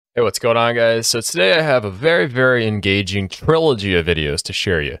Hey, what's going on, guys? So today I have a very engaging trilogy of videos to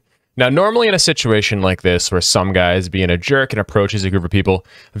share you. Now, normally in a situation like this where some guy's being a jerk and approaches a group of people,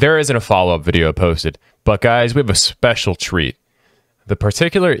 there isn't a follow-up video posted. But guys, we have a special treat. The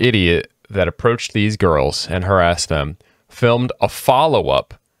particular idiot that approached these girls and harassed them filmed a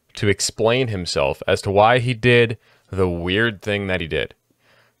follow-up to explain himself as to why he did the weird thing that he did.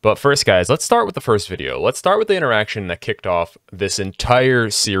 But first, guys, let's start with the first video. Let's start with the interaction that kicked off this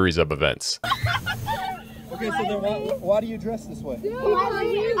entire series of events. Okay, so then why do you dress this way?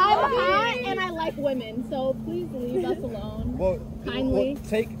 I'm hot and I like women, so please leave us alone. Well, Kindly.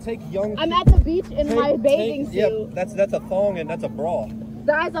 take young. I'm at the beach in my bathing suit. Yeah, that's a thong and that's a bra.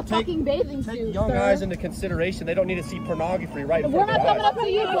 That is a fucking bathing suit, Take young sir. guys into consideration. They don't need to see pornography right in We're front of not their coming eyes. up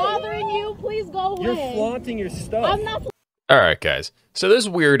to you, bothering you. Please go away. You're flaunting your stuff. I'm not. Alright, guys. So this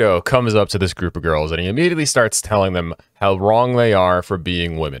weirdo comes up to this group of girls and he immediately starts telling them how wrong they are for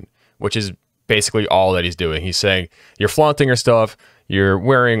being women, which is basically all that he's doing. He's saying, you're flaunting your stuff, you're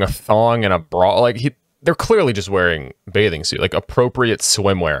wearing a thong and a bra. Like, they're clearly just wearing bathing suit. Like, appropriate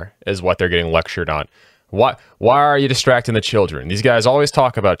swimwear is what they're getting lectured on. Why are you distracting the children? These guys always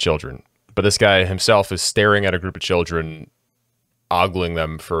talk about children, but this guy himself is staring at a group of children, ogling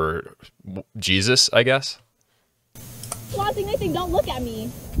them for Jesus, I guess. Flaunting anything. Don't look at me.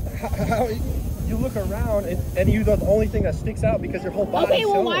 How you look around and you're the only thing that sticks out because your whole body. Okay,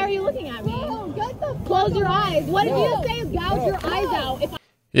 well, why are you looking at me? Close your eyes. What did you say? Gouge your eyes out. If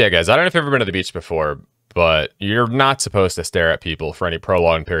Yeah, guys, I don't know if you've ever been to the beach before, but you're not supposed to stare at people for any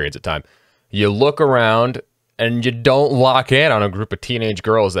prolonged periods of time. You look around and you don't lock in on a group of teenage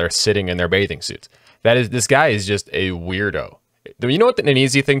girls that are sitting in their bathing suits. This guy is just a weirdo. You know what an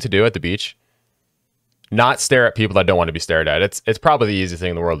easy thing to do at the beach? Not stare at people that don't want to be stared at. It's probably the easiest thing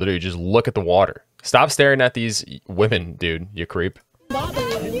in the world to do. Just look at the water. Stop staring at these women, dude, you creep.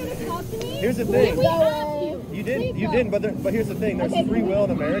 Here's the thing. You didn't, but here's the thing. There's free will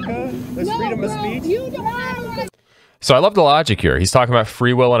in America. There's freedom of speech. So I love the logic here. He's talking about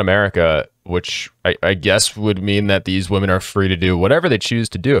free will in America, which I guess would mean that these women are free to do whatever they choose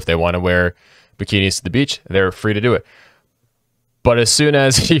to do. If they want to wear bikinis to the beach, they're free to do it. But as soon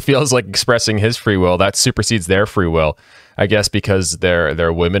as he feels like expressing his free will, that supersedes their free will. I guess because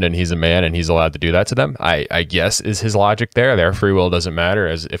they're women and he's a man and he's allowed to do that to them. I guess is his logic there. Their free will doesn't matter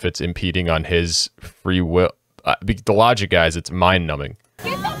as if it's impeding on his free will. The logic, guys, it's mind-numbing.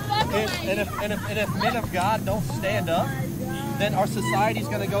 And if men of God don't stand up, then our society's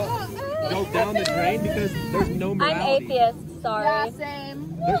gonna go down the drain because there's no morality. I'm atheist, sorry. Yeah,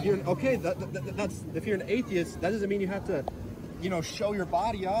 same. Okay, that's if you're an atheist, that doesn't mean you have to, show your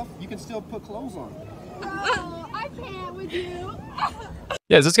body off. You can still put clothes on. Oh, I can't with you.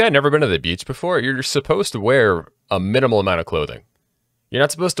 Yeah, has this guy never been to the beach before? You're supposed to wear a minimal amount of clothing. You're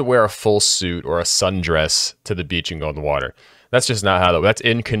not supposed to wear a full suit or a sundress to the beach and go in the water. That's just not how that's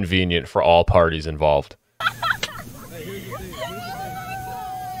inconvenient for all parties involved.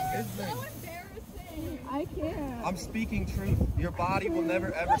 I can't. I'm speaking truth. Your body will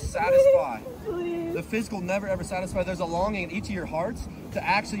never ever satisfy. Please. The physical never ever satisfy. There's a longing in each of your hearts to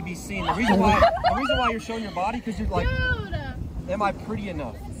actually be seen. The reason why you're showing your body because you're like, am I pretty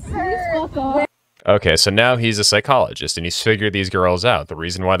enough? Please fuck off. Okay, so now he's a psychologist and he's figured these girls out. The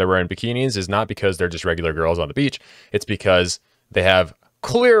reason why they're wearing bikinis is not because they're just regular girls on the beach. It's because they have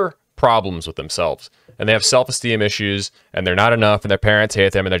clear problems with themselves and they have self-esteem issues and they're not enough and their parents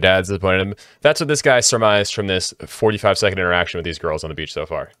hate them and their dads disappointed them. That's what this guy surmised from this 45-second interaction with these girls on the beach so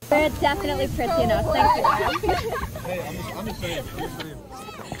far. They're definitely pretty enough, thank you. Hey, I'm just saying.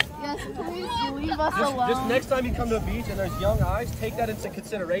 Yes, please leave us alone. Just next time you come to the beach and there's young eyes, take that into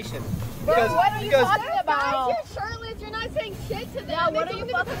consideration. What are you talking about? You're shirtless. You're not saying shit to them. Yeah, what are you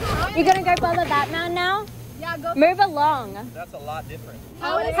fucking talking? You're gonna go follow that man now? Yeah, go. Move along. That's a lot different.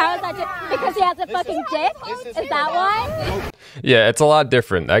 How is How is that because he has a fucking dick? Is that why? Yeah, it's a lot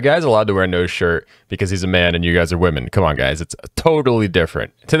different. That guy's allowed to wear no shirt because he's a man and you guys are women. Come on, guys. It's totally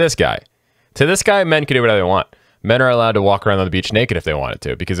different. To this guy, men can do whatever they want. Men are allowed to walk around on the beach naked if they wanted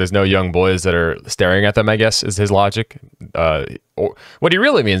to because there's no young boys that are staring at them, I guess, is his logic. Or what he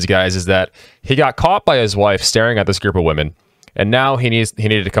really means, guys, is that he got caught by his wife staring at this group of women, and now he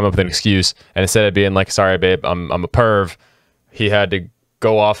needed to come up with an excuse. And instead of being like, sorry, babe, I'm a perv, he had to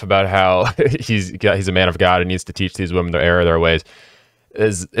go off about how he's a man of God and needs to teach these women the error of their ways.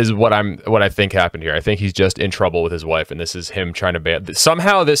 Is what I think happened here. I think he's just in trouble with his wife, and this is him trying to ban.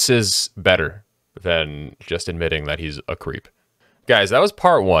 Somehow this is better than just admitting that he's a creep. Guys, that was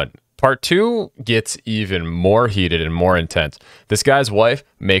part one. Part two gets even more heated and more intense. This guy's wife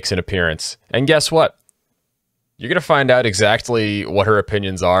makes an appearance. And guess what? You're going to find out exactly what her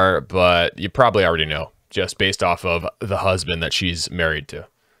opinions are, but you probably already know, just based off of the husband that she's married to.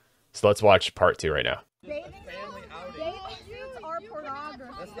 So let's watch part 2 right now. Bathing suits are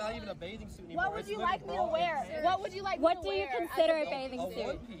pornography. That's not even a bathing suit anymore. What would you like me to wear? What would you like me What to do you wear? consider a bathing A suit?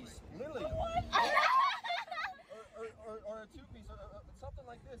 one piece, literally. Or a two piece, or something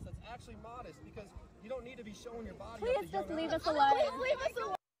like this that's actually modest, because you don't need to be showing your body. Please just leave us alone.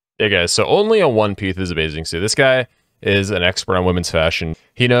 Yeah, guys, so only a one-piece is a bathing suit. This guy is an expert on women's fashion.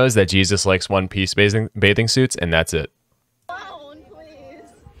 He knows that Jesus likes one-piece bathing suits, and that's it. Please.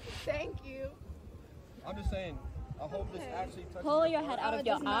 Thank you. I'm just saying, I hope this actually touches Pull your head out of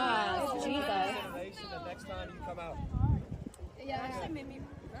your eyes. Jesus. generation, the next time you come out. Yeah, actually made me.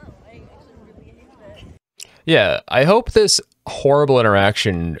 No, I actually really hate that. Yeah, I hope this horrible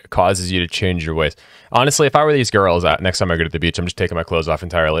interaction causes you to change your ways. Honestly, if I were these girls, next time I go to the beach, I'm just taking my clothes off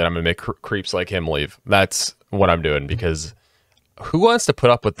entirely, and I'm going to make creeps like him leave. That's what I'm doing, because who wants to put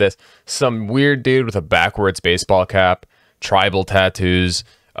up with this? Some weird dude with a backwards baseball cap, tribal tattoos.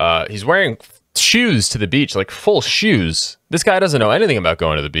 He's wearing shoes to the beach, like full shoes. This guy doesn't know anything about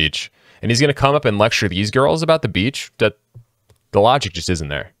going to the beach, and he's going to come up and lecture these girls about the beach? That the logic just isn't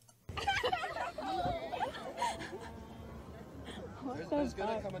there. There's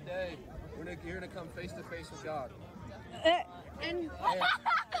gonna come a day when you're gonna come face to face with God.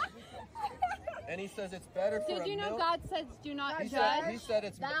 And he says it's better for Did you know God says do not He judge? said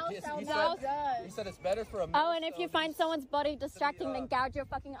it's he said it's better for a Oh, and if you find someone's body distracting, then gouge your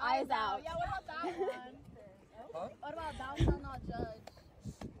fucking eyes out. Yeah, what about that one? Huh? What about thou shalt not judge?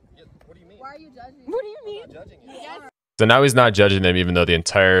 Yeah, what do you mean? Why are you judging? What do you mean? I'm not judging you. Yes. So now he's not judging them, even though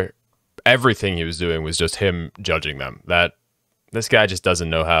everything he was doing was just him judging them. That this guy just doesn't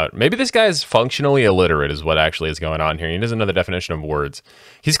know how. Maybe this guy is functionally illiterate is what actually is going on here. He doesn't know the definition of words.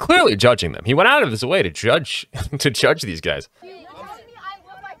 He's clearly judging them. He went out of his way to judge these guys.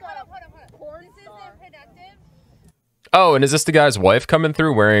 Oh, and is this the guy's wife coming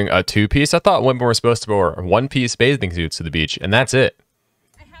through wearing a two-piece? I thought women were supposed to wear one-piece bathing suits to the beach, and that's it.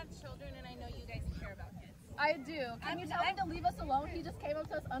 I have children, and I know you guys care about kids. I do. Can you tell him to leave us alone? He just came up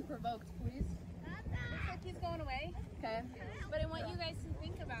to us unprovoked, please. Looks like he's going away. Okay. But I want you guys to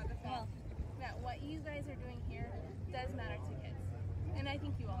think about the fact that what you guys are doing here does matter to kids. And I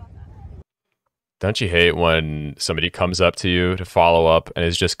think you all know that. Don't you hate when somebody comes up to you to follow up and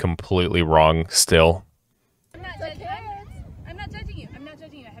is just completely wrong still? I'm not judging. I'm not judging you. I'm not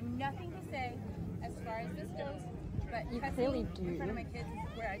judging you. I have nothing to say as far as this goes. But You cussing clearly do. in front of my kids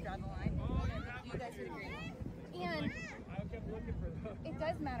is where I draw the line. And you guys would agree. And it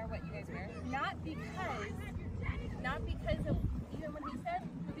does matter what you guys wear. Not because of even what he said,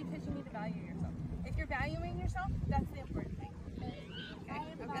 but because you need to value yourself. If you're valuing yourself, that's the important thing. Okay?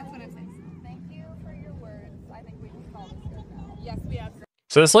 That's what I'm saying. Thank you for your words. I think we can call this good now. Yes, we have.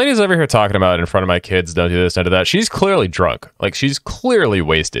 So this lady's over here talking about in front of my kids, don't do this, don't do that. She's clearly drunk. Like, she's clearly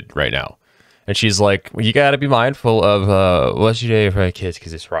wasted right now. And she's like, well, you got to be mindful of what you do in front of kids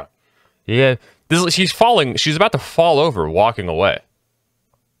because it's wrong. Yeah. She's about to fall over walking away.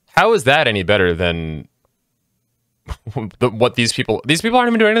 How is that any better than what these people aren't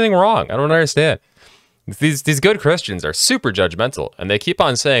even doing anything wrong. I don't understand. These good Christians are super judgmental, and they keep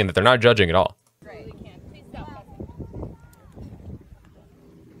on saying that they're not judging at all.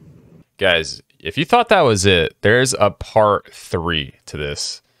 Guys, if you thought that was it, there's a part 3 to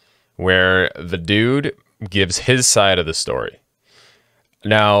this where the dude gives his side of the story.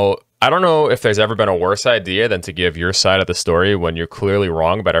 Now, I don't know if there's ever been a worse idea than to give your side of the story when you're clearly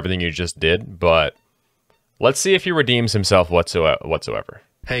wrong about everything you just did, but let's see if he redeems himself whatsoever.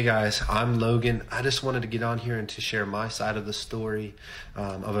 Hey guys, I'm Logan. I just wanted to get on here and to share my side of the story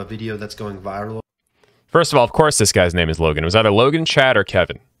of a video that's going viral. First of all, of course, this guy's name is Logan. It was either Logan, Chad, or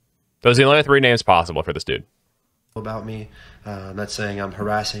Kevin. Those are the only 3 names possible for this dude. About me, that's saying I'm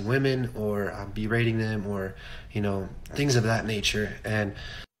harassing women or I'm berating them or, you know, things of that nature. And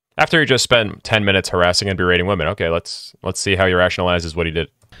after he just spent 10 minutes harassing and berating women, okay, let's see how he rationalizes what he did.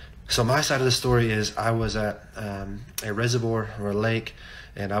 So my side of the story is I was at a reservoir or a lake,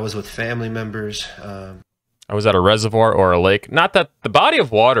 and I was with family members. I was at a reservoir or a lake. Not that the body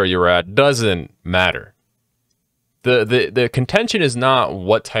of water you were at doesn't matter. The contention is not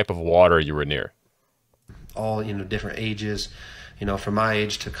what type of water you were near. All, you know, different ages, you know, from my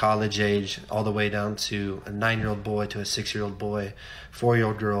age to college age, all the way down to a 9-year-old boy to a 6-year-old boy,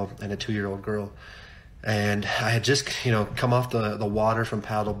 4-year-old girl, and a 2-year-old girl. And I had just, you know, come off the water from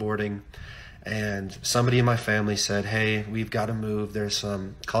paddle boarding, and somebody in my family said, hey, we've got to move. There's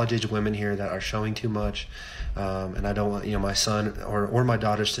some college-age women here that are showing too much, and I don't want, you know, my son or my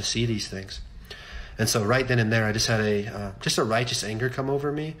daughters to see these things. And so right then and there, I just had a righteous anger come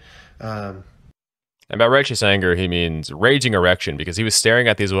over me. And by righteous anger, he means raging erection, because he was staring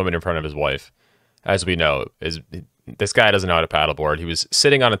at these women in front of his wife. As we know, this guy doesn't know how to paddleboard. He was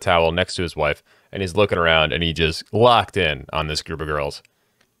sitting on a towel next to his wife, and he's looking around, and he just locked in on this group of girls.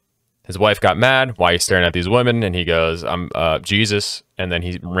 His wife got mad. Why are you staring at these women? And he goes, I'm Jesus. And then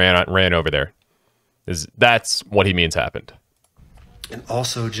he ran over there. That's what he means happened. And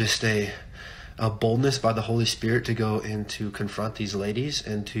also just a boldness by the Holy Spirit to go and to confront these ladies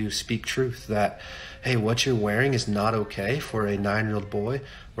and to speak truth that, hey, what you're wearing is not okay for a 9-year-old boy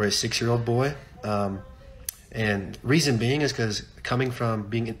or a 6-year-old boy. And reason being is because coming from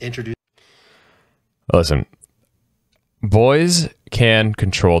being introduced. Listen, boys can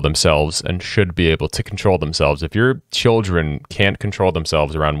control themselves and should be able to control themselves. If your children can't control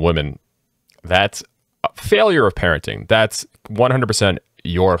themselves around women, that's a failure of parenting. That's 100%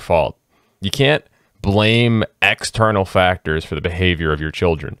 your fault. You can't blame external factors for the behavior of your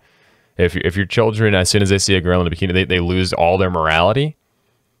children. If your children, as soon as they see a girl in a bikini, they lose all their morality.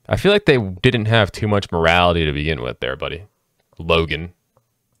 I feel like they didn't have too much morality to begin with there, buddy. Logan.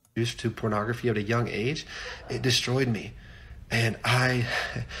 Used to pornography at a young age, it destroyed me. And I,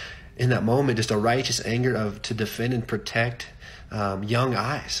 in that moment, just a righteous anger to defend and protect young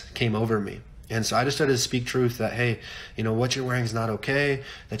eyes came over me. And so I just started to speak truth that, hey, you know, what you're wearing is not okay,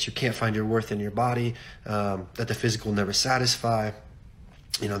 that you can't find your worth in your body, that the physical will never satisfy,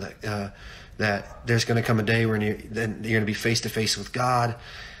 you know, that there's going to come a day when you're going to be face to face with God,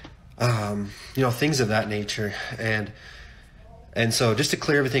 you know, things of that nature. And so just to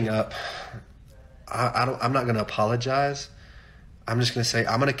clear everything up, I'm not going to apologize. I'm just going to say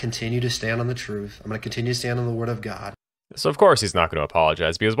I'm going to continue to stand on the truth. I'm going to continue to stand on the Word of God. So of course he's not going to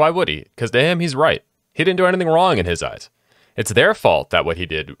apologize, because why would he? Because to him, he's right. He didn't do anything wrong in his eyes. It's their fault that what he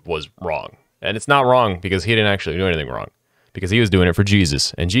did was wrong. And it's not wrong because he didn't actually do anything wrong, because he was doing it for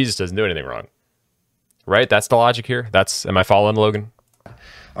Jesus, and Jesus doesn't do anything wrong. Right? That's the logic here. Am I following, Logan?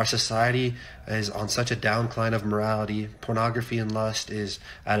 Our society is on such a downcline of morality. Pornography and lust is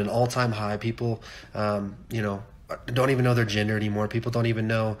at an all-time high. People, you know, don't even know their gender anymore. People don't even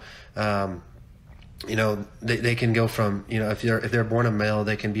know, you know, they can go from, you know, if they're born a male,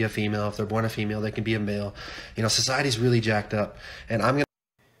 they can be a female. If they're born a female, they can be a male. You know, society's really jacked up. And I'm gonna.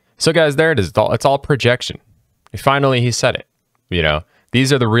 So guys, there it is. It's all projection. Finally, he said it. You know,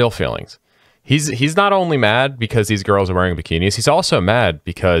 these are the real feelings. He's not only mad because these girls are wearing bikinis. He's also mad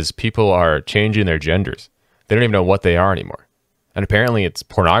because people are changing their genders. They don't even know what they are anymore. And apparently it's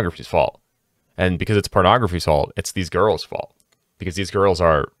pornography's fault. And because it's pornography's fault, it's these girls' fault, because these girls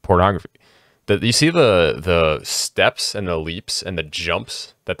are pornography. You see the steps and the leaps and the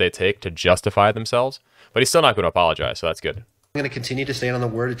jumps that they take to justify themselves, but he's still not going to apologize, so that's good. I'm going to continue to stand on the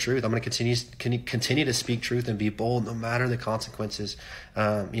word of truth. I'm going to continue to speak truth and be bold no matter the consequences.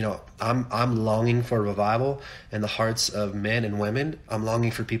 You know, I'm longing for revival in the hearts of men and women. I'm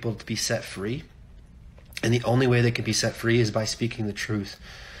longing for people to be set free. And the only way they can be set free is by speaking the truth.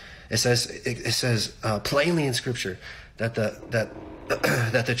 It says plainly in Scripture that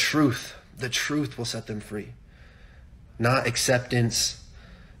the truth will set them free. Not acceptance,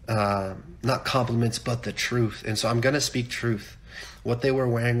 not compliments, but the truth. And so I'm going to speak truth. What they were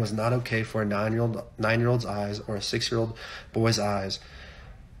wearing was not okay for a 9-year-old's eyes or a 6-year-old boy's eyes.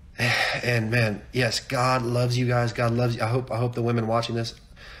 And man, yes, God loves you guys. God loves you. I hope the women watching this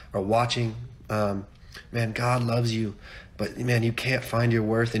are watching. Man, God loves you. But man, you can't find your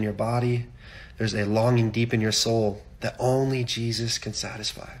worth in your body. There's a longing deep in your soul that only Jesus can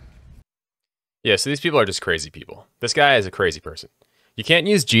satisfy. Yeah, so these people are just crazy people. This guy is a crazy person. You can't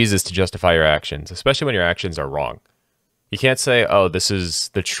use Jesus to justify your actions, especially when your actions are wrong. You can't say, oh, this is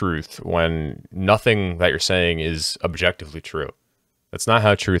the truth, when nothing that you're saying is objectively true. That's not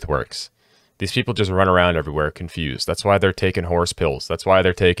how truth works. These people just run around everywhere confused. That's why they're taking horse pills. That's why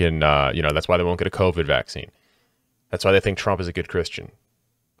they're taking, that's why they won't get a COVID vaccine. That's why they think Trump is a good Christian.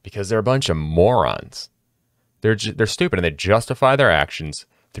 Because they're a bunch of morons. They're stupid, and they justify their actions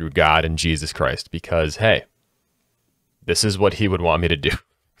through God and Jesus Christ because, hey, this is what he would want me to do.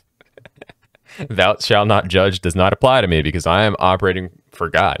 Thou shalt not judge does not apply to me because I am operating for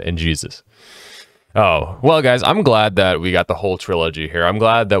God and Jesus. Oh, well, guys, I'm glad that we got the whole trilogy here. I'm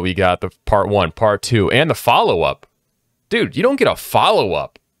glad that we got the part 1, part 2, and the follow-up. Dude, you don't get a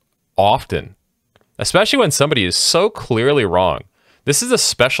follow-up often, especially when somebody is so clearly wrong. This is a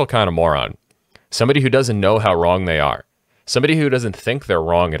special kind of moron. Somebody who doesn't know how wrong they are. Somebody who doesn't think they're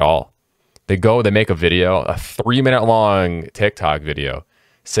wrong at all. They make a video, a 3-minute long TikTok video,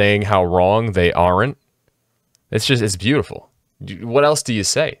 saying how wrong they aren't. It's beautiful. What else do you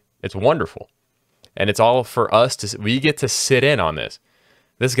say? It's wonderful. And it's all for us to, we get to sit in on this.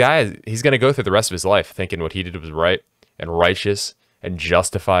 This guy, he's going to go through the rest of his life thinking what he did was right and righteous and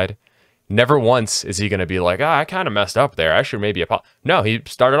justified. Never once is he going to be like, I kind of messed up there. I should maybe apologize. No, he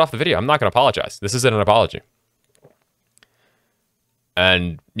started off the video. I'm not going to apologize. This isn't an apology.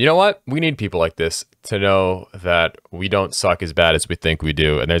 And you know what? We need people like this to know that we don't suck as bad as we think we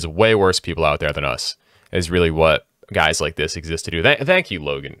do. And there's way worse people out there than us, is really what guys like this exist to do. Thank you,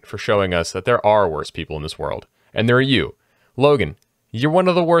 Logan, for showing us that there are worse people in this world. And there are you. Logan, you're one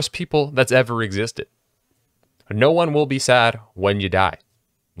of the worst people that's ever existed. No one will be sad when you die,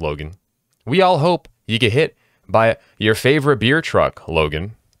 Logan. We all hope you get hit by your favorite beer truck,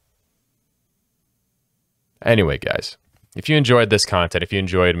 Logan. Anyway, guys, if you enjoyed this content, if you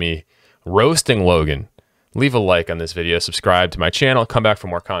enjoyed me roasting Logan, leave a like on this video, subscribe to my channel, come back for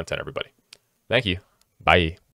more content, everybody. Thank you. Bye.